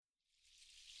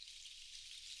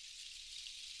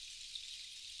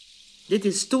Dit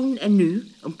is Toen en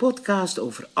Nu, een podcast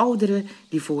over ouderen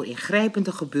die voor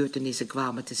ingrijpende gebeurtenissen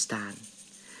kwamen te staan.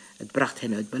 Het bracht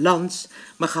hen uit balans,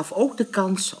 maar gaf ook de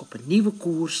kans op een nieuwe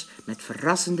koers met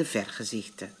verrassende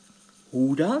vergezichten.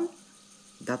 Hoe dan?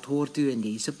 Dat hoort u in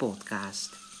deze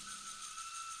podcast.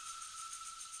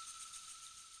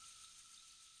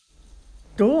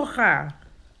 Doorgaan.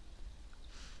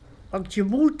 Want je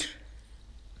moet.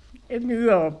 En nu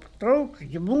op het ook.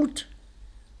 Je moet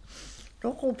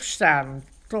toch opstaan.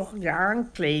 Toch je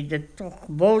aankleden. Toch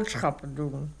boodschappen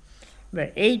doen.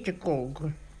 Bij eten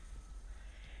koken.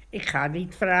 Ik ga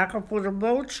niet vragen voor een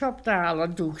boodschap te halen.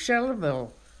 Dat doe ik zelf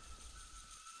wel.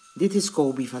 Dit is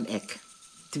Kobi van Eck,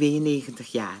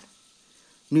 92 jaar.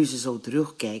 Nu ze zo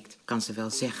terugkijkt, kan ze wel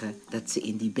zeggen dat ze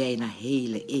in die bijna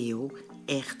hele eeuw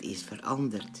echt is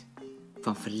veranderd.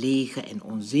 Van verlegen en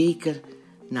onzeker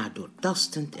naar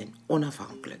doortastend en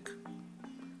onafhankelijk.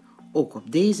 Ook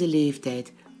op deze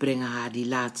leeftijd brengen haar die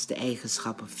laatste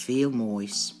eigenschappen veel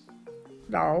moois.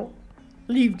 Nou,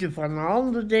 liefde van een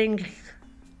ander, denk ik.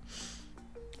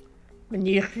 Mijn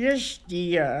nichtjes,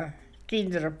 die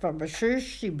kinderen van mijn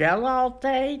zus, die bellen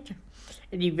altijd.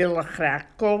 En die willen graag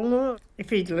komen. Ik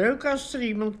vind het leuk als er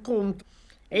iemand komt.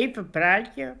 Even een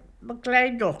praatje. Mijn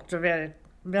kleindochter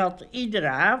belt iedere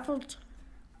avond.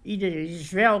 Iedereen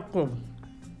is welkom.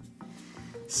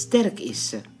 Sterk is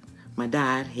ze, maar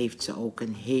daar heeft ze ook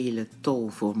een hele tol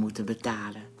voor moeten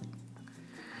betalen.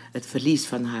 Het verlies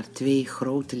van haar 2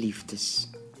 grote liefdes.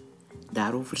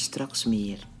 Daarover straks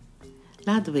meer.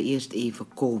 Laten we eerst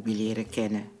even Kobi leren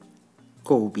kennen.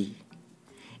 Kobi.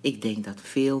 Ik denk dat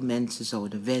veel mensen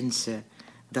zouden wensen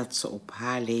dat ze op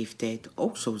haar leeftijd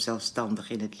ook zo zelfstandig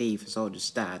in het leven zouden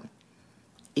staan.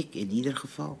 Ik in ieder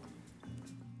geval.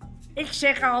 Ik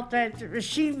zeg altijd, we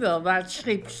zien wel waar het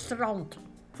schip strandt.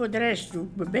 Voor de rest doe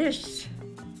ik mijn best.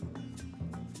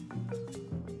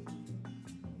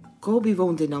 Kobi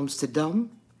woont in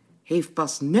Amsterdam, heeft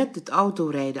pas net het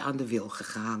autorijden aan de wilgen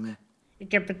gehangen.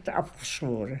 Ik heb het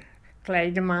afgezworen.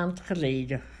 Kleine maand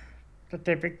geleden. Dat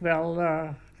heb ik wel,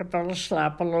 ik heb wel een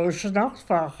slapeloze nacht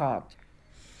van gehad.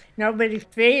 Nou ben ik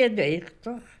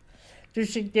 92,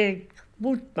 dus ik denk,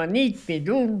 moet maar niet meer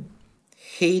doen.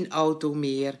 Geen auto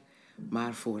meer,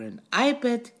 maar voor een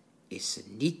iPad is ze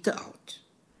niet te oud.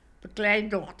 Mijn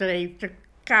kleindochter heeft een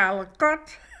kale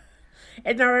kat.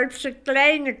 En nou heeft ze een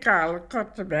kleine kale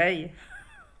kat erbij.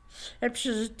 Heb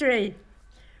ze er 2.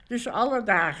 Dus alle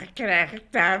dagen krijg ik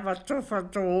daar wat van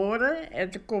te horen. En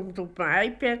het komt op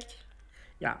mijn iPad.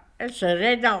 Ja, en ze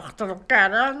rennen achter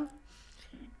elkaar aan.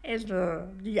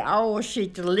 En die oude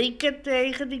zit te likken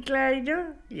tegen die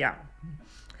kleine. Ja,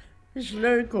 dat is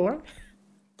leuk hoor.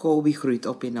 Kobi groeit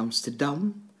op in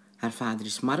Amsterdam. Haar vader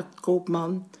is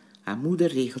marktkoopman. Haar moeder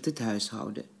regelt het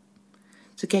huishouden.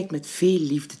 Ze kijkt met veel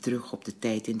liefde terug op de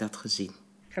tijd in dat gezin.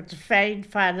 Ik had een fijn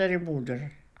vader en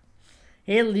moeder.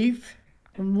 Heel lief.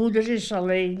 Mijn moeder is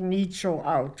alleen niet zo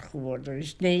oud geworden.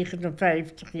 Is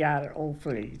 59 jaar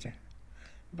overleden.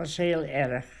 Was heel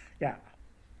erg, ja.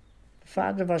 Mijn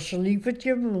vader was een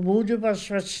lievertje, mijn moeder was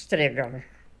wat strenger.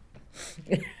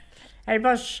 Hij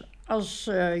was als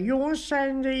jongen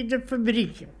zijnde in de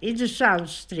fabriek, in de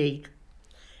Zaanstreek.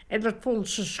 En dat vond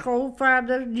zijn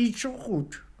schoonvader niet zo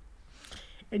goed.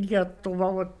 En die had toch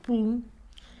wel wat poen.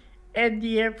 En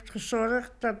die heeft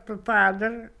gezorgd dat mijn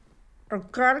vader een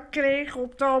kar kreeg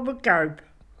op de Oude Kuip.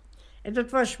 En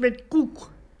dat was met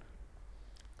koek.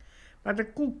 Maar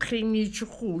de koek ging niet zo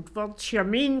goed, want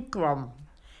Jamin kwam.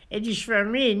 En die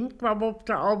Jamin kwam op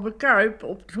de Oude Kuip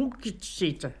op het hoekje te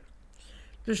zitten.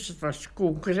 Dus dat was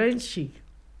concurrentie.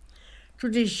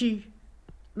 Toen is hij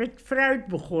met fruit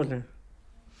begonnen.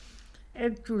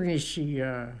 En toen is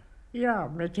hij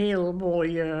met heel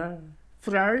mooie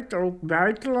fruit, ook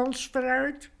buitenlands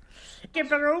fruit. Ik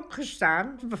heb er ook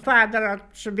gestaan. Mijn vader had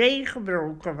zijn been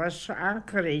gebroken, was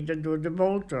aangereden door de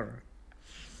motor.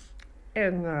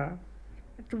 En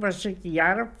toen was ik een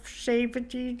jaar of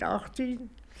 17, 18.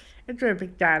 En toen heb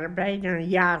ik daar bijna een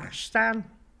jaar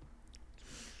gestaan.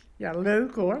 Ja,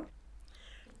 leuk hoor.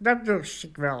 Dat lust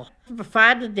ik wel. Mijn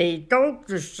vader deed het ook,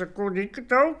 dus dan kon ik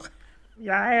het ook.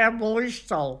 Ja, hij had een mooie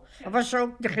stal. Er was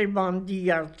ook geen man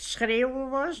die aan het schreeuwen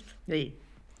was. Nee.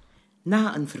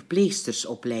 Na een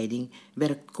verpleegstersopleiding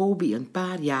werkt Kobi een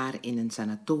paar jaar in een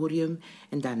sanatorium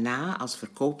en daarna als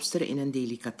verkoopster in een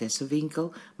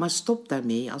delicatessenwinkel, maar stopt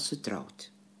daarmee als ze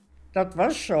trouwt. Dat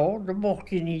was zo, dan mocht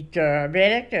je niet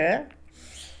werken, hè.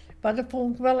 Maar dat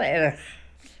vond ik wel erg.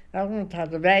 Want we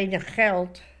hadden weinig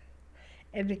geld.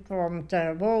 En ik kwam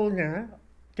te wonen,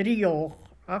 3 hoog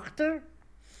achter,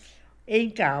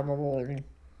 1 kamerwoning.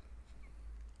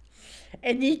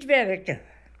 En niet werken.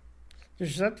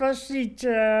 Dus dat was niet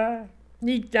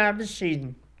niet naar mijn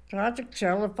zin. Toen had ik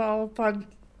zelf al van,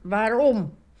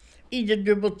 waarom? Ieder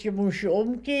dubbeltje moest je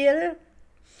omkeren.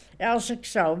 En als ik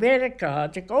zou werken,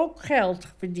 had ik ook geld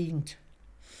verdiend.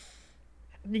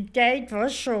 Die tijd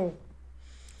was zo.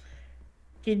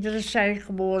 Kinderen zijn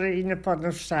geboren in de Van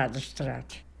der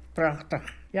Stadestraat.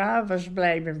 Prachtig. Ja, was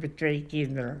blij met mijn 2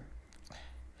 kinderen.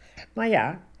 Maar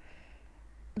ja,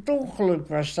 het ongeluk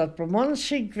was dat mijn man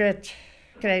ziek werd.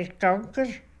 Ik kreeg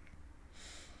kanker.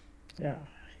 Ja,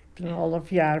 ik heb een half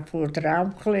jaar voor het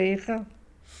raam gelegen.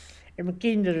 En mijn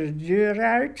kinderen de deur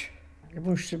uit. Die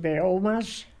moesten bij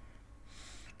oma's.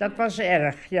 Dat was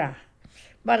erg, ja.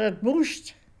 Maar het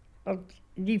moest. Want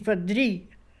die van 3,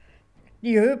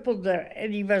 die huppelde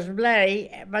en die was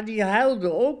blij. Maar die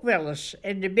huilde ook wel eens.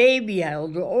 En de baby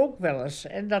huilde ook wel eens.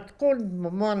 En dat kon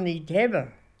mijn man niet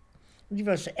hebben. Die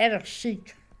was erg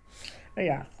ziek. Nou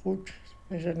ja, goed.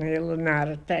 Dat is een hele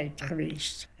nare tijd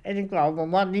geweest. En ik wou mijn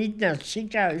man niet naar het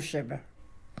ziekenhuis hebben.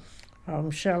 Ik wou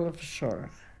hem zelf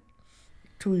verzorgen.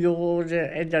 Toen je hoorde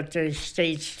en dat hij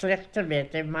steeds slechter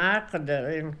werd en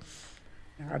magerder. En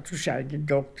ja, toen zei de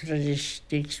dokter, er is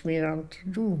niks meer aan te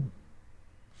doen.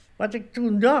 Wat ik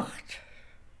toen dacht,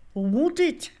 hoe moet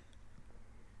dit?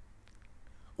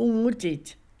 Hoe moet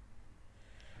dit?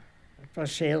 Het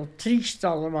was heel triest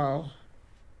allemaal.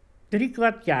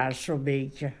 3/4 jaar zo'n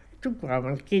beetje. Toen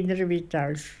kwamen de kinderen weer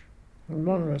thuis. Mijn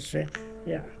man was weg,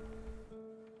 ja.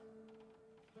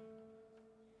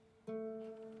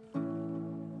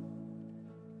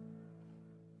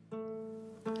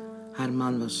 Haar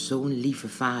man was zo'n lieve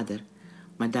vader,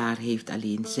 maar daar heeft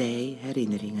alleen zij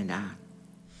herinneringen aan.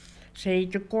 Ze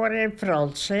heten Cor en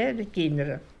Frans, hè, de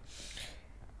kinderen.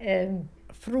 En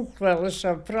vroeg wel eens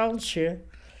aan Fransje,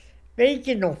 weet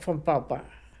je nog van papa?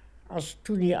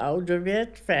 Toen hij ouder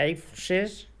werd, 5 of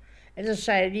 6. En dan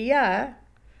zei hij, ja,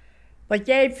 wat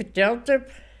jij verteld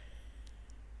hebt.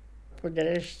 Voor de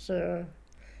rest,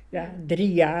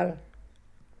 3 jaar.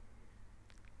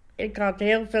 Ik had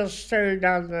heel veel steun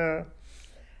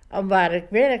aan waar ik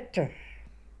werkte.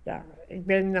 Ja, ik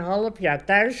ben een half jaar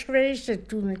thuis geweest en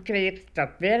toen kreeg ik dat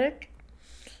werk.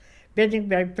 Ben ik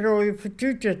bij Pro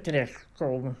Fortuna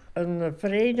terechtgekomen. Een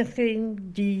vereniging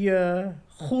die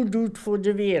goed doet voor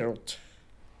de wereld.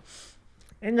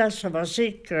 En daar was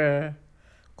ik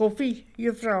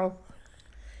koffiejuffrouw.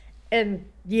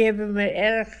 En die hebben me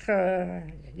erg,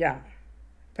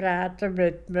 praten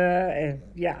met me en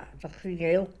ja, dat ging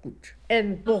heel goed.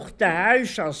 En mocht naar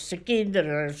huis als de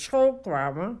kinderen naar school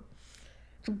kwamen.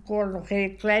 Toen Cor nog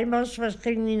heel klein was,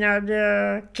 ging hij naar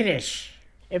de crash.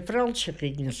 En Fransje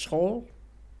ging naar school.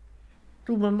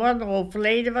 Toen mijn man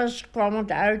overleden was, kwam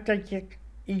het uit dat je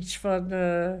iets van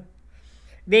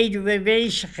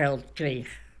weduwe-wezengeld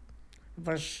kreeg. Het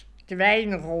was te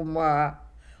weinig om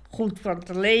goed van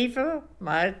te leven,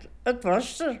 maar het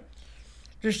was er.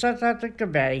 Dus dat had ik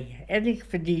erbij. En ik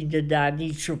verdiende daar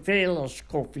niet zoveel als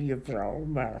koffiejuffrouw,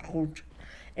 maar goed.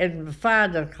 En mijn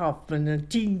vader gaf me een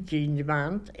tientje in de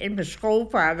maand. En mijn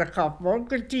schoonvader gaf me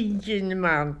ook een tientje in de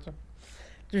maand.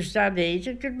 Dus daar deed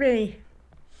ik het mee.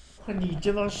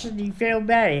 Genieten was er niet veel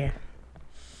bij.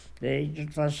 Nee,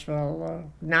 dat was wel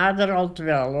naderhand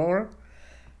wel hoor.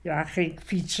 Ja, ging ik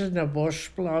fietsen naar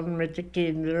Bosplan met de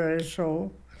kinderen en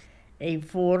zo. 1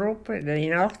 voorop en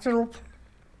 1 achterop.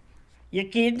 Je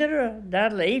kinderen,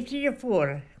 daar leefde je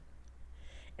voor.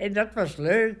 En dat was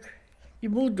leuk. Je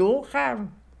moet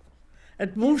doorgaan.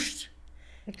 Het moest.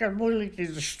 Ik kan moeilijk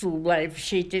in de stoel blijven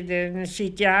zitten en dan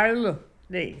zit je huilen.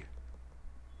 Nee.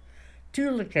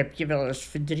 Tuurlijk heb je wel eens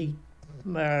verdriet,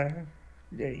 maar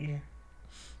nee.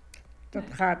 Dat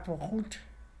gaat wel goed.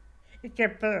 Ik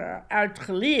heb eruit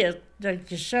geleerd dat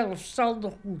je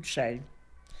zelfstandig moet zijn.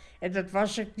 En dat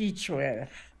was ik niet zo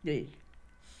erg, nee.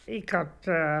 Ik had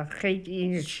geen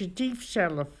initiatief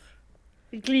zelf.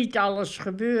 Ik liet alles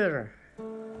gebeuren.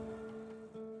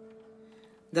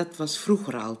 Dat was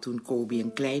vroeger al toen Kobi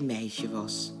een klein meisje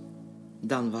was.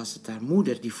 Dan was het haar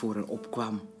moeder die voor haar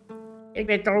opkwam. Ik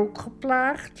werd ook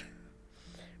geplaagd.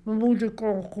 Mijn moeder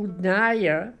kon goed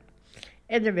naaien.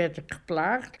 En dan werd ik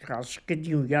geplaagd als ik een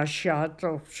nieuw jasje had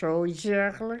of zoiets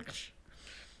dergelijks.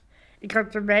 Ik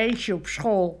had een meisje op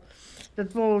school.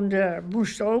 Dat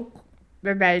moest ook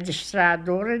bij mij de straat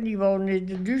door. En die woonde in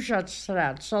de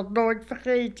Duzatstraat. Ik zal het nooit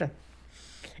vergeten.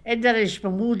 En daar is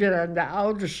mijn moeder aan de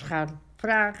ouders gaan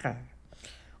vragen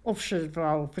of ze het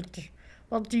wou.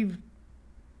 Want die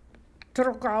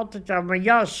trok altijd aan mijn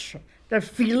jas. Dan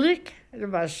viel ik. En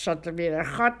dan zat er weer een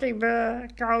gat in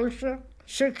mijn kousen.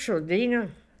 Zulke soort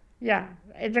dingen. Ja,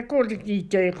 en daar kon ik niet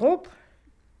tegenop.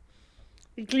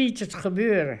 Ik liet het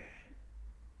gebeuren.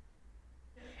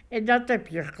 En dat heb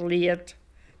je geleerd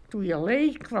toen je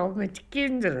alleen kwam met de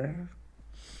kinderen,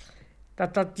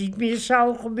 dat niet meer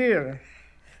zou gebeuren.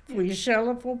 Voor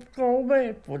jezelf opkomen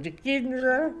en voor de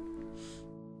kinderen.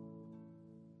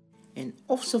 En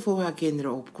of ze voor haar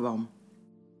kinderen opkwam.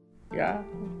 Ja,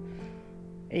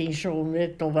 één zoon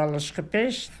werd nog wel eens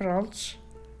gepest, Frans,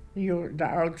 de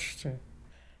oudste.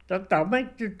 Dat nam ik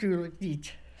natuurlijk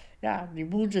niet. Ja, die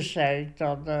moeder zei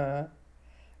dan,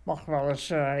 mag wel eens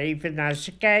even naar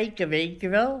ze kijken, weet je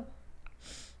wel.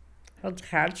 Want het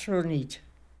gaat zo niet.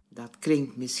 Dat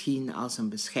klinkt misschien als een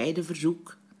bescheiden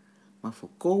verzoek, maar voor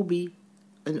Kobi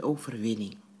een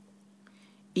overwinning.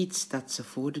 Iets dat ze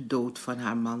voor de dood van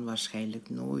haar man waarschijnlijk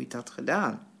nooit had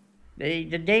gedaan. Nee,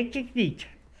 dat denk ik niet.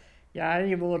 Ja,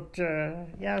 je wordt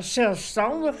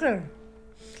zelfstandiger.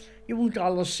 Je moet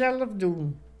alles zelf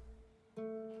doen.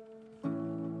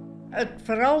 Het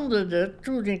veranderde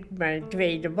toen ik mijn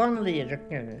tweede man leerde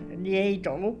kennen. En die heette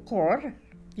ook Cor.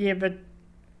 Die hebben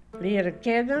leren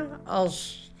kennen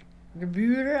als de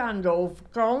buren aan de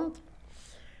overkant.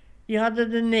 Die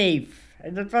hadden een neef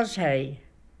en dat was hij.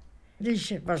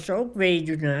 Die was ook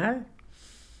weduwnaar.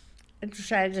 En toen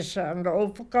zeiden ze, aan de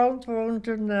overkant woont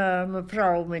een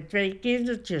mevrouw met 2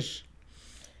 kindertjes.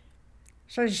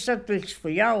 Zo is dat niks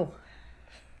voor jou.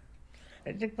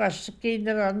 En ik was de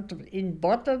kinderen in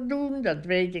bad aan het doen, dat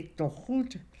weet ik nog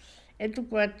goed. En toen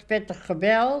werd er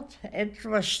gebeld en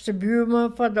toen was de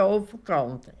buurman van de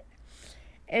overkant.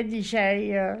 En die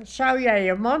zei, zou jij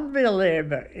een man willen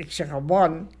hebben? Ik zeg, een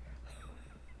man?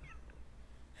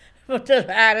 Want dat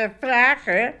waren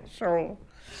vragen, zo.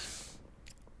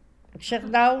 Ik zeg,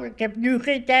 nou, ik heb nu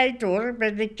geen tijd hoor, ik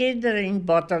ben de kinderen in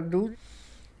bad aan het doen.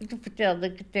 En toen vertelde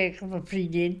ik het tegen mijn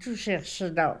vriendin, toen zegt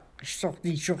ze, nou, is toch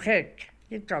niet zo gek.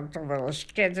 Je kan toch wel eens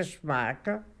kennis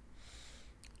maken.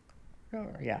 Nou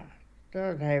ja,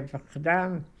 dat hebben we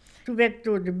gedaan. Toen werd ik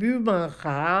door de buurman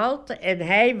gehaald en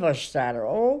hij was daar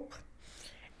ook.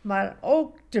 Maar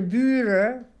ook de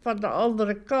buren van de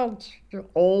andere kant. De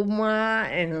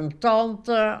oma en een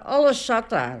tante, alles zat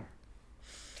daar.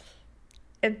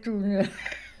 En toen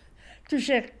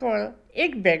zegt Cor,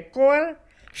 ik ben Cor,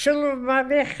 zullen we maar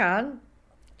weggaan?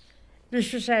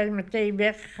 Dus we zijn meteen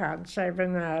weggegaan. Zijn we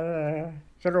naar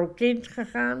de Rokind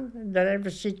gegaan en daar hebben we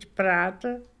zitten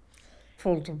praten. Ik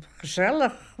vond hem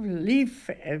gezellig, lief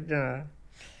en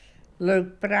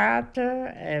leuk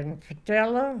praten en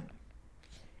vertellen.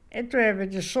 En toen hebben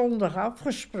we de zondag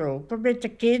afgesproken met de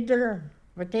kinderen.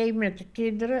 Meteen met de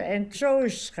kinderen en zo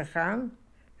is het gegaan.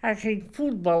 Hij ging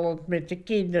voetballend met de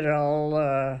kinderen al,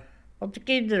 want de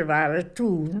kinderen waren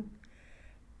toen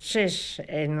 6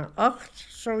 en 8,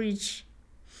 zoiets.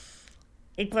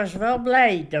 Ik was wel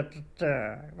blij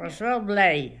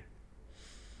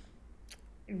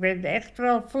Ik ben echt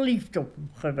wel verliefd op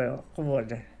hem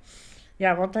geworden.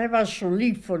 Ja, want hij was zo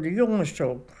lief voor de jongens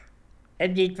ook.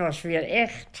 En dit was weer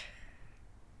echt.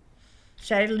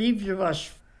 Zijn liefde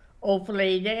was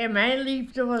overleden en mijn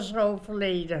liefde was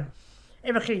overleden.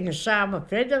 En we gingen samen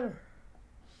verder.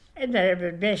 En daar hebben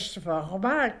we het beste van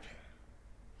gemaakt.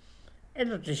 En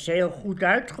dat is heel goed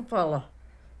uitgevallen.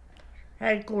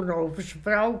 Hij kon over zijn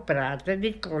vrouw praten en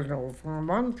ik kon over mijn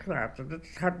man praten.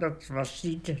 Dat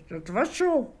was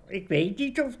zo. Ik weet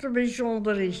niet of het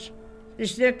bijzonder is. Het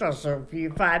is net alsof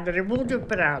je vader en moeder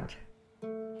praat.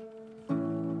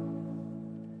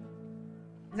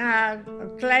 Na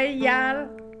een klein jaar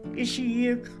is hij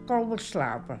hier komen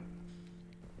slapen.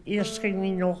 Eerst ging hij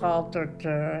nog altijd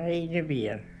heen en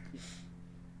weer.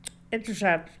 En toen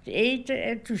zaten we te eten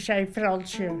en toen zei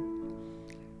Fransje...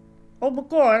 Ome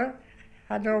Cor,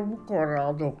 had ome Cor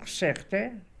al nog gezegd, hè.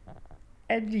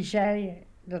 En die zei,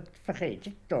 dat vergeet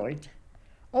ik nooit...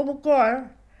 Ome Cor,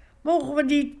 mogen we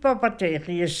niet papa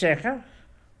tegen je zeggen?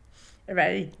 En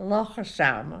wij lachen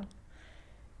samen.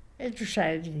 En toen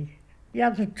zei hij...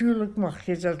 Ja, natuurlijk mag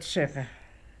je dat zeggen.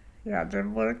 Ja, dat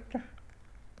wordt...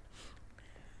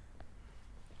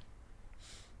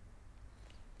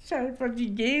 Zijn van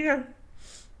die dingen.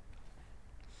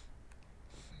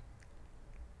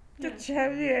 Dat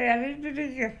zijn die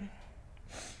herinneringen.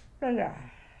 Nou ja.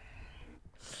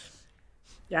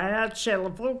 Ja, hij had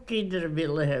zelf ook kinderen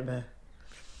willen hebben.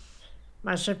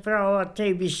 Maar zijn vrouw had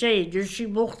TBC, dus hij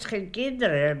mocht geen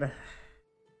kinderen hebben.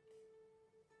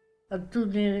 En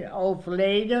toen hij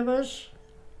overleden was...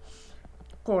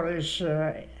 Cor is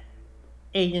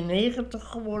 91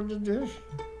 geworden dus...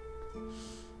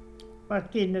 Maar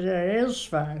kinderen heel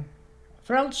zwaar.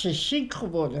 Frans is ziek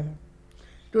geworden.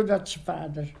 Doordat zijn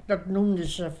vader, dat noemde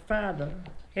ze vader.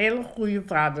 Hele goede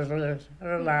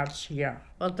vaderrelatie, ja.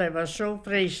 Want hij was zo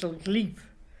vreselijk lief.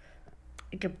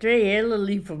 Ik heb 2 hele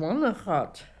lieve mannen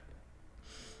gehad.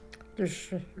 Dus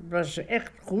het was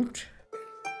echt goed.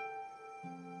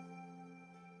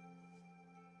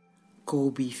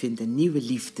 Kobi vindt een nieuwe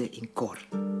liefde in Cor.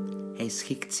 Hij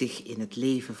schikt zich in het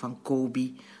leven van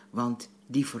Kobi, want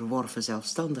die verworven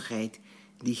zelfstandigheid,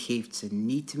 die geeft ze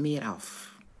niet meer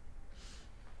af.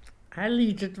 Hij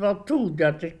liet het wel toe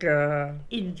dat ik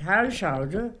in het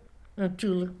huishouden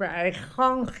natuurlijk mijn eigen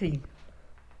gang ging.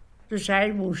 Dus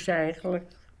hij moest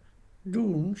eigenlijk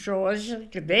doen zoals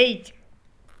ik het deed.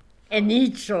 En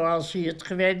niet zoals hij het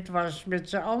gewend was met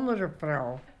zijn andere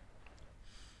vrouw.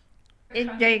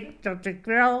 Ik denk dat ik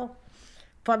wel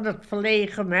van het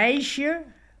verlegen meisje,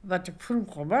 wat ik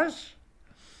vroeger was,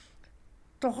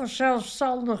 toch een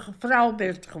zelfstandige vrouw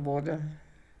ben geworden.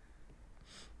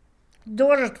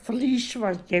 Door het verlies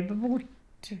wat je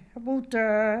moet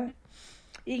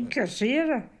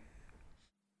incasseren.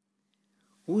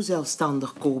 Hoe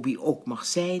zelfstandig Kobi ook mag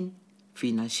zijn,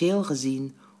 financieel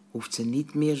gezien hoeft ze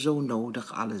niet meer zo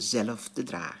nodig alles zelf te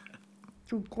dragen.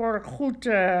 Toen kon ik goed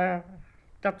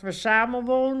dat we samen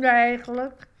woonden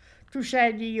eigenlijk. Toen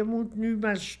zei hij, je moet nu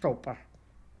maar stoppen.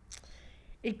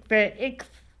 Ik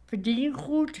verdien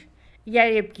goed,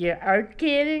 jij hebt je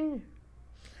uitkering.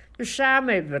 Dus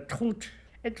samen hebben we het goed.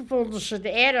 En toen vonden ze het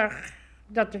erg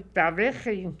dat ik daar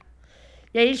wegging.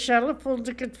 Jij zelf vond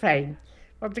ik het fijn.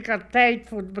 Want ik had tijd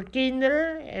voor mijn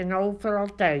kinderen en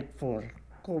overal tijd voor. Ik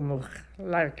kon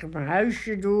lekker mijn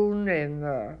huisje doen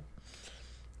en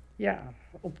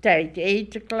op tijd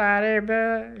eten klaar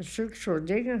hebben. Zulke soort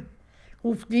dingen.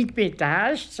 Hoeft niet meer te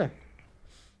haasten.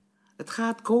 Het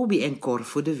gaat Kobi en Cor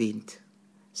voor de wind.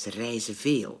 Ze reizen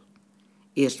veel.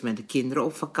 Eerst met de kinderen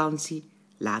op vakantie,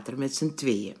 later met z'n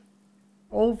tweeën.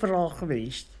 Overal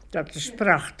geweest. Dat is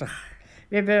prachtig.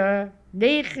 We hebben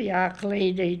 9 jaar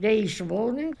geleden in deze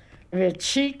woning. Hij werd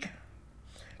ziek.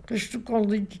 Dus toen kon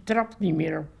hij die trap niet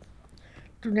meer op.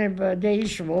 Toen hebben we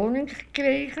deze woning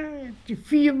gekregen. Heeft hij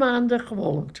 4 maanden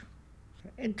gewoond.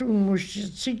 En toen moest hij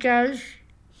het ziekenhuis.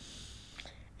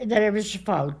 En daar hebben ze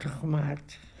fouten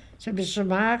gemaakt. Ze hebben zijn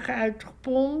maag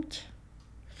uitgepompt.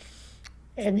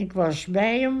 En ik was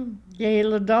bij hem, de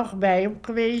hele dag bij hem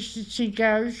geweest in het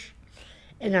ziekenhuis.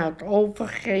 En hij had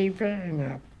overgegeven en hij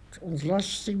had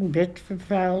ontlasting, bed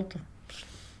vervuild.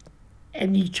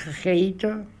 En niet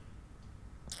gegeten.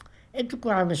 En toen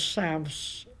kwamen ze 's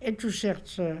avonds. En toen zegt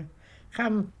ze,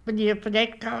 ga meneer Van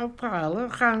Eck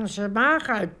ophalen, gaan ze maag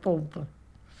uitpompen.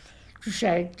 Toen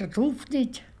zei ik, dat hoeft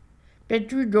niet.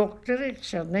 Bent u dokter? Ik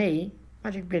zei, nee,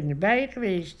 maar ik ben erbij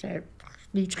geweest. Hij heeft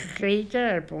niet gegeten,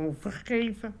 hij heeft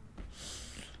overgegeven.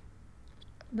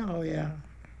 Nou ja,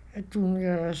 en toen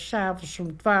 's avonds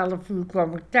om 12 uur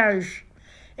kwam ik thuis.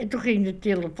 En toen ging de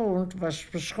telefoon, toen was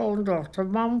mijn schoondochter,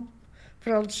 mam,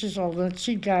 Frans is al in het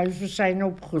ziekenhuis, we zijn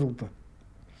opgeroepen.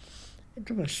 En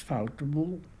toen was het foute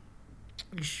boel.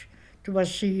 Dus toen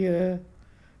was hij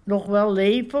nog wel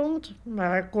levend, maar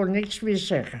hij kon niks meer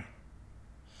zeggen.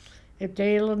 Ik heb de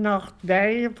hele nacht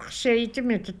bij hem gezeten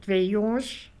met de 2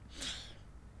 jongens.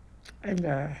 En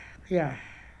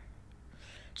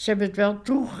ze hebben het wel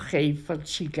toegegeven van het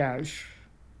ziekenhuis.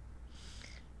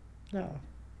 Nou,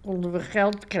 konden we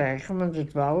geld krijgen, maar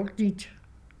dat wou ik niet.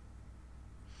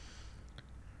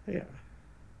 Ja.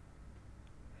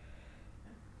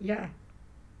 Ja.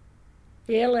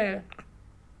 Heel erg.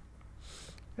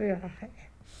 Ja.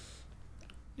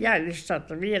 Ja, je staat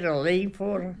er weer alleen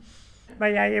voor. Maar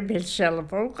ja, je bent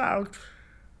zelf ook oud.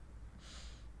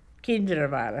 Kinderen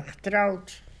waren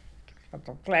getrouwd. Ik had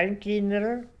al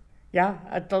kleinkinderen. Ja,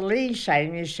 het alleen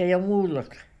zijn is heel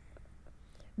moeilijk.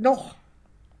 Nog.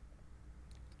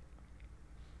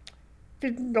 Ik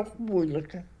vind het nog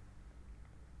moeilijker.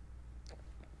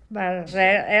 Maar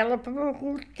zij helpen me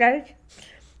goed. Kijk,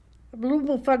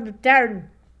 bloemen van de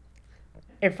tuin.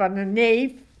 En van een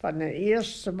neef, van de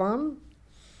eerste man,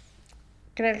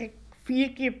 krijg ik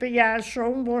 4 keer per jaar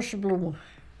zo'n bosbloemen.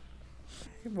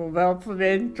 Ik ben wel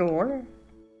verwend hoor.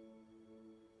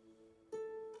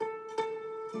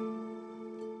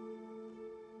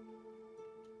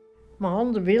 Mijn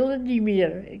handen willen niet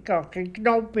meer. Ik kan geen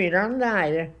knoop meer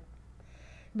aannaaien.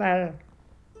 Maar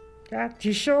ja, het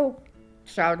is zo. Ik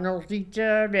zou nog niet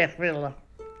weg willen.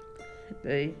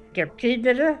 Nee, ik heb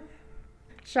kinderen.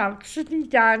 Zou ik ze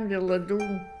niet aan willen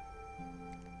doen.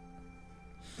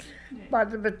 Nee.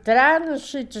 Maar mijn tranen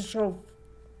zitten zo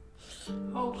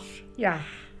hoog. Ja.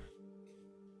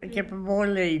 Ik heb een mooi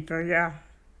leven, ja.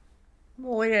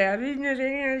 Mooie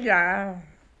herinneringen, ja.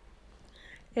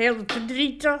 Heel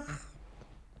verdrietig,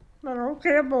 maar ook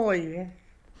heel mooi. Hè?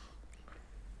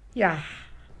 Ja.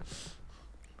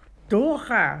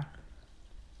 Doorgaan.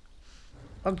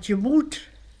 Want je moet.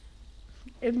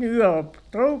 En nu op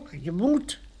het ook, je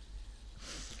moet.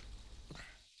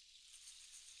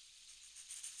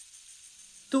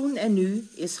 Toen en Nu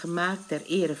is gemaakt ter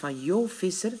ere van Jo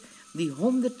Visser, die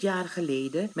 100 jaar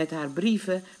geleden met haar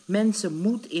brieven mensen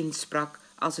moed insprak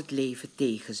als het leven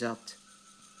tegenzat.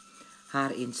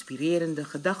 Haar inspirerende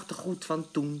gedachtegoed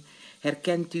van toen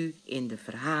herkent u in de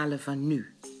verhalen van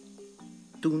nu.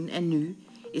 Toen en Nu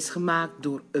is gemaakt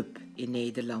door UP in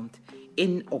Nederland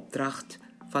in opdracht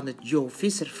van het Jo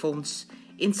Visser Fonds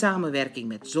in samenwerking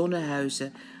met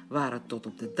Zonnehuizen, waar het tot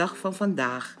op de dag van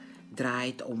vandaag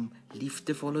draait om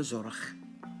liefdevolle zorg.